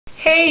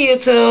Hey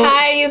YouTube.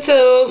 Hi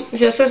YouTube.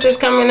 Your sister's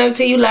coming up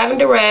to you live and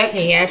direct.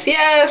 Yes,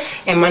 yes.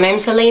 And my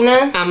name's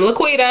Helena. I'm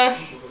Laquita.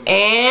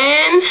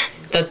 And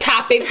the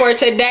topic for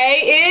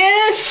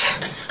today is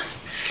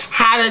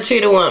how to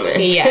treat a woman.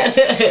 Yes.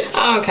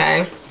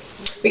 Okay.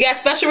 We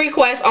got special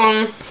requests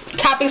on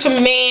topics from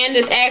a man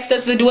that asked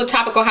us to do a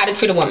topic on how to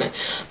treat a woman.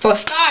 For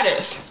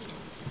starters,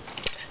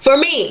 for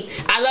me,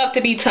 I love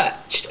to be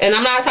touched. And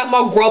I'm not talking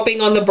about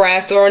groping on the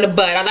breast or on the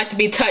butt. I like to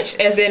be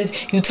touched as in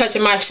you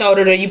touching my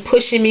shoulder, or you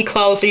pushing me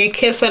close, or you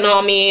kissing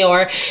on me,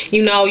 or, you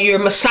know, you're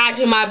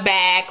massaging my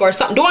back or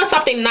something, doing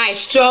something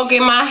nice.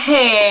 Stroking my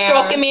hair.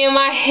 Stroking me in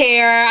my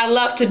hair. I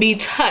love to be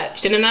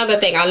touched. And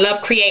another thing, I love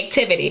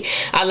creativity.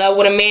 I love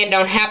when a man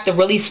don't have to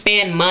really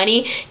spend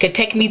money, could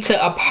take me to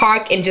a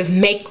park and just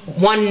make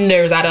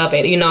wonders out of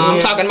it. You know,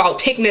 I'm talking about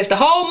picnics, the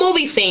whole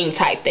movie scene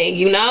type thing,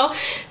 you know.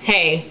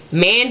 Hey,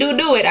 man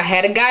do it. I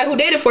had a guy who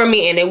did it for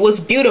me, and it was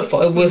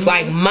beautiful. It was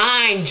like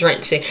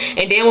mind-drenching.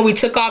 And then when we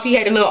took off, he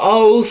had the little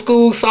old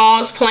school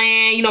songs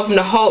playing, you know, from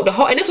the whole,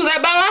 and this was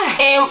at Bala.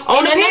 And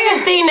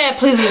another thing that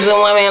pleases a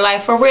woman,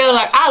 like for real,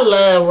 like I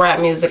love rap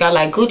music. I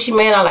like Gucci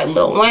Mane, I like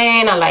Lil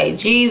Wayne, I like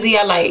Jeezy,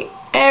 I like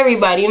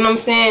everybody, you know what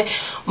I'm saying?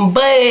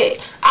 But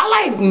I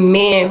like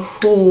men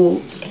who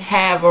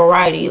have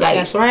variety. Like,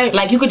 that's right.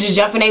 Like you could just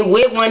jump in a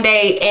whip one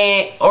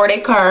day or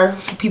their car.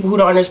 For people who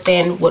don't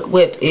understand what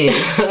whip is.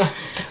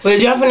 But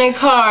jump in their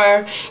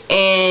car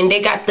and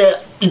they got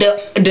the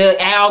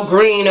Al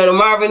Green or the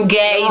Marvin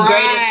Gaye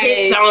greatest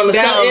hits on or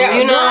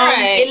something, you know?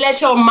 Right. It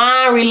lets your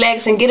mind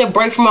relax and get a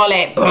break from all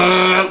that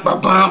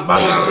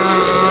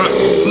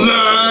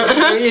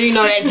you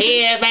know, that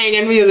head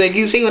banging music.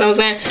 You see what I'm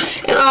saying?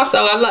 And also,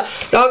 I love,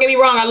 don't get me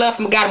wrong, I love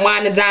got to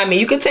wine and dine me.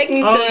 You could take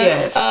me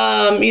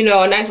to you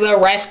know, a nice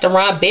little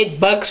restaurant, Big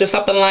Bucks or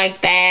something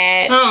like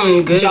that.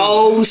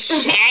 Joe's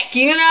Shack,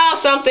 you know,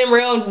 something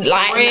real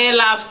like Red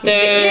Lobster,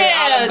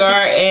 Olive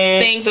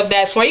Garden, things of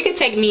that sort. You could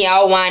take me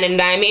out, wine and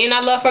dine me, and I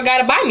love for a guy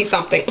to buy me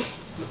something.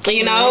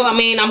 You know, I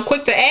mean, I'm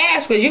quick to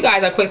ask because you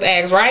guys are quick to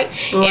ask, right?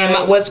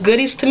 And what's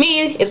goodies to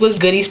me is what's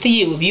goodies to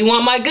you. If you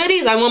want my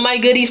goodies, I want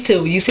my goodies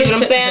too. You see what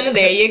I'm saying?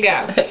 There you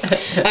go.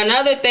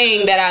 Another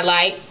thing that I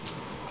like,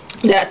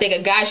 that I think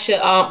a guy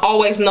should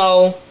always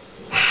know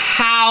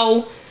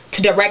how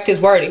to direct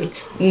his wording.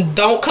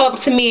 Don't come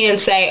up to me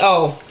and say,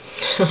 oh,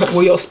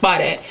 where your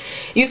spot at?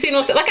 You see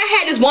what I'm saying? Like I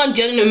had this one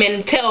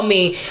gentleman tell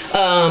me,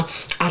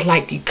 I'd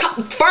like you.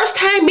 First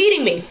time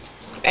meeting me.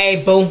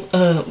 Hey, boo,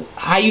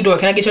 how you doing?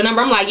 Can I get your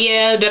number? I'm like,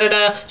 yeah,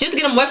 just to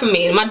get him away from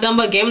me. And my dumb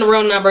butt gave him the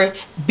real number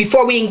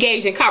before we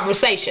engaged in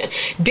conversation.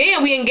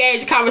 Then we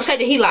engaged in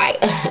conversation. He like,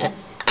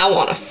 I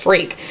want a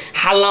freak.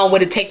 How long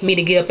would it take me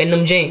to get up in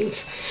them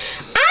jeans?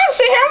 I'm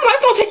sitting here, I'm like,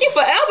 it's gonna take you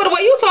forever the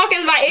way you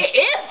talking. Like,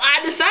 if I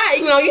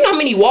decide, you know how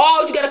many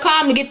walls you gotta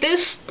climb to get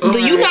this?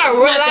 Do you not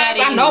realize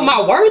I know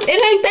my worth? It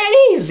ain't that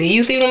easy.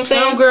 You see what I'm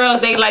saying? Some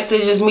girls, they like to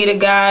just meet a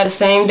guy the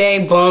same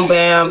day, boom,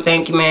 bam,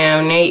 thank you,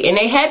 ma'am. And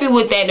they happy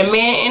with that, the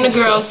man and the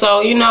girl.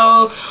 So, you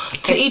know,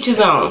 to each his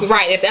own.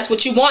 Right. If that's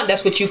what you want,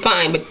 that's what you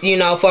find. But, you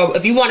know,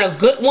 if you want a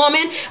good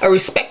woman, a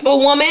respectable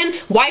woman,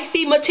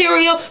 wifey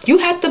material, you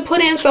have to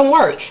put in some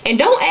work. And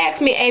don't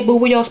ask me, hey, boo,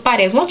 where your spot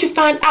is. Won't you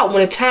find out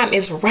when the time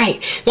is right?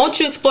 Won't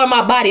you explore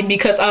my body?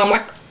 Because,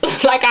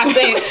 like I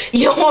said,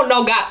 you don't want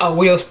no guy, oh,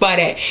 where your spot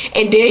at?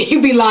 And then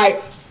you be like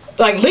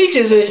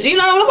leeches, you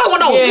know, nobody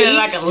want no leech.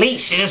 Like a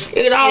leech.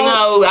 You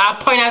know,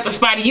 I point out the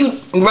spot of you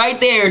right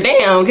there.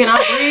 Damn, can I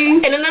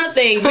breathe? And another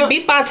thing,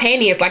 be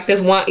spontaneous. Like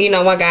this one, you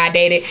know, one guy I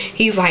dated,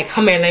 he's like,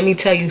 come here, let me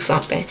tell you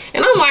something. And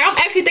I'm like, I'm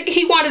actually thinking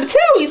he wanted to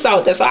tell me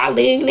something. So I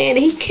leaned in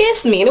and he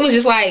kissed me. And it was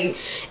just like,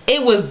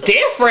 it was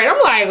different.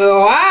 I'm like,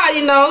 wow,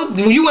 you know,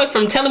 you went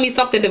from telling me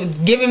something to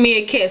giving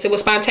me a kiss. It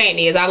was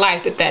spontaneous. I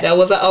liked it. That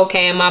was an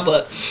okay in my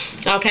book.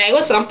 Okay,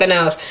 what's something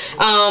else?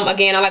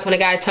 Again, I like when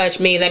a guy touch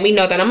me, let me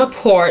know that I'm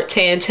important,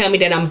 tell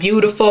me that I'm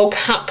beautiful,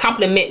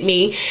 compliment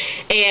me,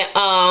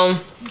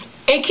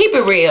 and keep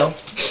it real.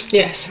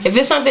 Yes. If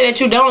it's something that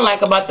you don't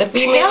like about the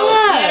female,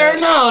 let her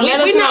know.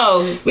 Let us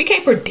know. We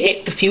can't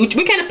predict the future.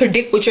 We can't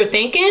predict what you're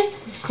thinking.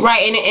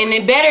 Right, and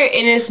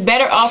it's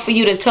better off for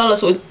you to tell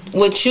us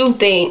what you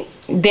think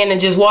than to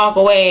just walk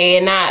away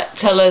and not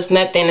tell us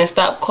nothing and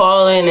stop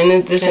calling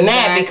and this and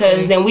that,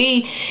 because then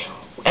we,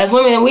 as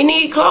women, we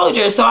need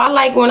closure. So I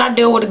like when I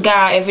deal with a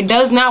guy, if it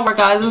does not work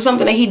out, if it's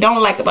something that he don't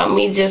like about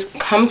me, just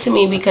come to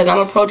me because I'm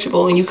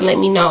approachable and you can let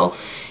me know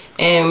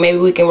and maybe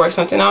we can work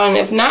something out.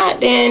 And if not,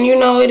 then, you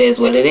know, it is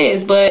what it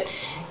is. But,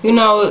 you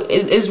know,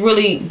 it's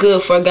really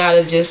good for a guy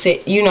to just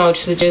sit, you know,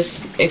 to just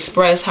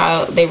express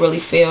how they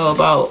really feel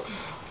about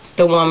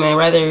the woman,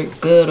 whether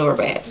good or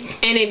bad.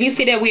 And if you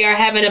see that we are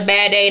having a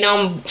bad day,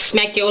 don't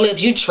smack your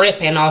lips, you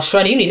tripping, or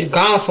shorty, you need to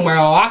go somewhere,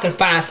 or I can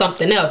find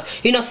something else.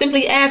 You know,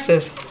 simply ask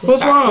us,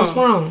 what's wrong? What's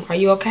wrong? Are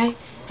you okay?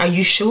 Are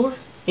you sure?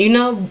 You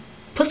know,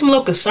 put some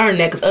little concern in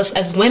that, because us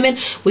as women,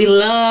 we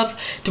love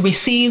to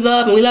receive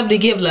love and we love to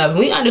give love. And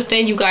we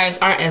understand you guys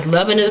aren't as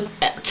loving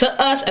to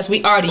us as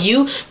we are to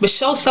you, but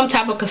show some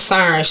type of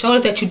concern. Show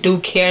us that you do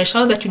care.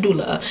 Show us that you do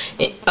love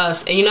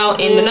us. And you know,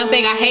 and another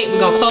thing I hate, we're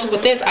gonna close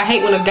with this. I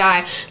hate when a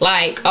guy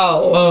like,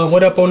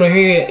 what up on the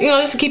head? You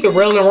know, just to keep it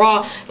real and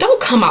raw.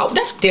 Don't come out.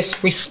 That's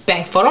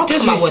disrespectful. Don't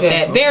come out with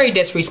that. Very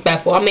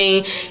disrespectful. I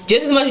mean,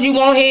 just as much as you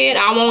want head,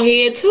 I want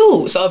head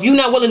too. So if you're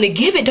not willing to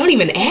give it, don't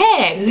even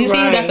ask. You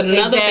see, that's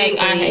another thing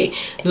I hate.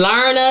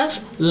 Learn us,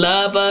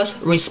 love us,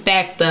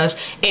 respect us,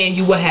 and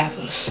you will have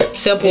us.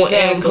 Simple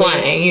and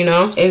plain, you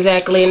know.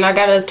 Exactly. And I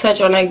gotta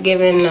touch on that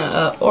giving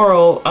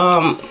oral.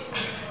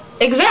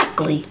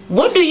 Exactly.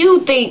 What do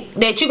you think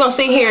that you're gonna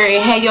sit here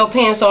and have your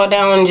pants all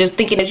down and just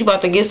thinking that you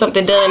about to get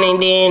something done,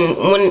 and then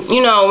when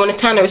when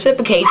it's time to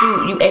reciprocate,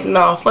 you acting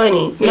all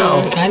funny?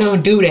 No, I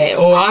don't do that.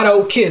 Or I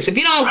don't kiss. If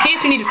you don't kiss,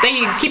 you need to stay.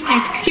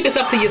 Keep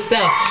yourself to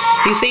yourself.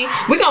 You see,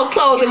 we're gonna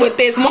close it with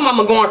this. My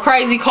mama going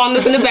crazy, calling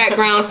us in the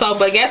background. So,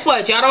 but guess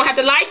what? Y'all don't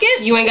have to like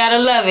it. You ain't gotta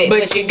love it,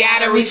 but you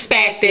gotta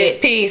respect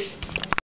it. Peace.